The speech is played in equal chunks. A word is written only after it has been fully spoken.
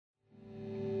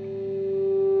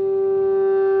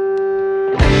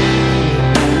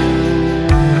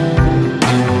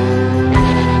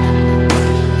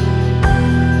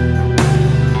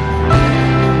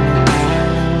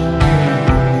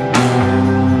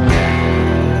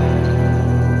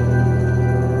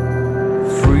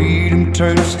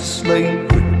turns to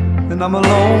slavery, and I'm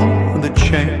alone with a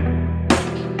chain.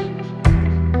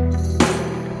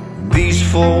 These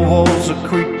four walls are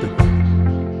creeping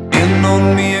in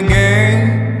on me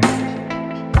again.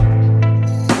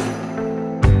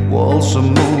 Walls are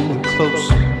moving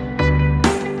closer,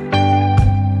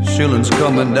 ceiling's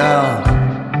coming down.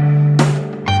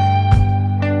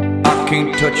 I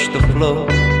can't touch the floor,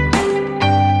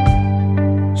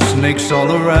 snakes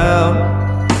all around.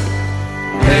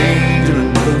 Angel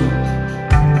in blue,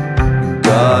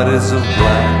 God is of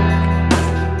black.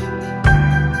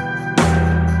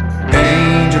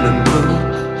 Angel in blue,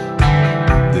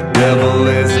 the devil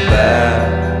is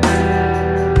bad.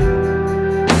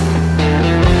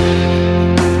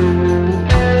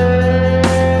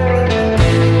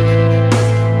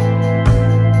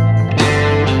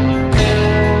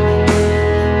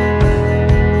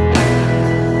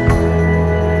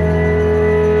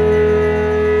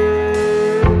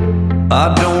 I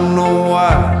don't know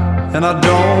why, and I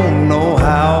don't know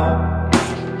how.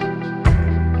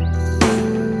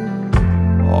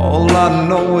 All I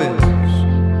know is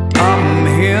I'm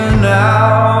here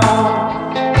now.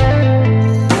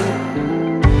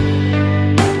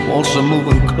 Walls are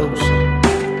moving closer,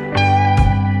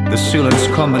 the ceiling's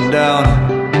coming down.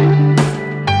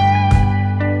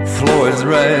 Floor is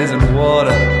rising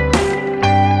water,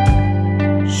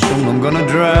 soon I'm gonna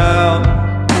drown.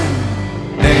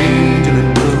 Angel in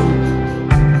blue,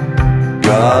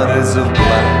 God is of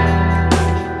black.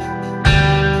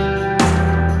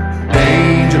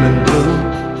 Angel in blue,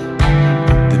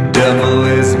 the devil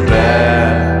is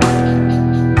bad.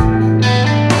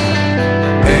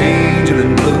 Angel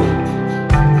in blue,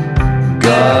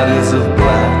 God is of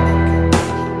black.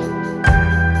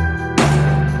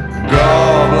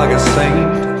 God like a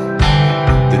saint,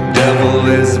 the devil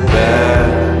is bad.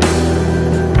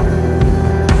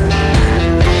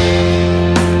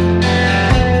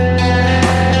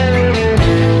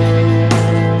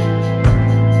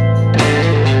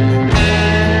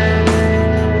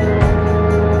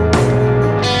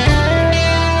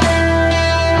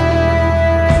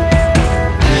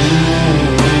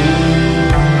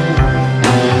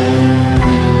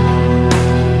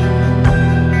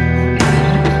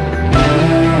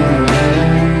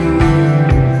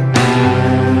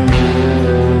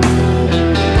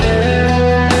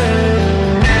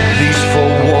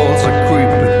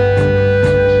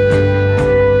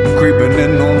 Creeping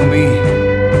in on me,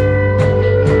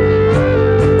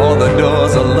 all the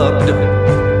doors are locked up.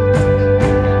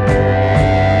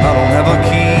 I don't have a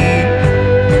key.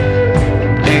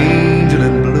 Angel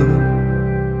in blue,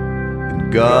 and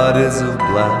God is of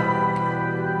black.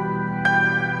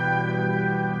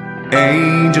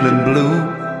 Angel in blue,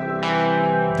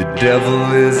 the devil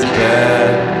is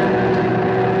bad.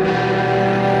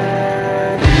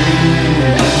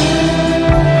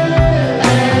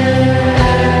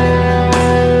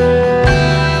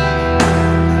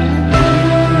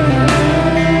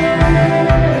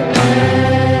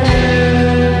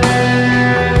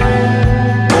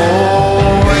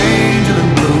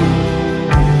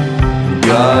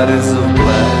 God is of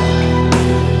black.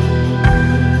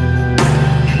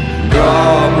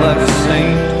 God like a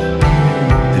saint,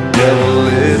 the devil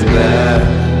is bad.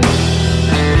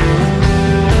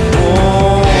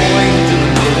 Oh, angel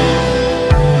in blue,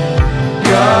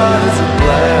 God is of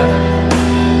black.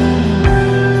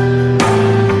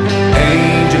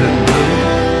 Angel in blue,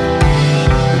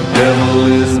 the devil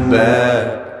is bad.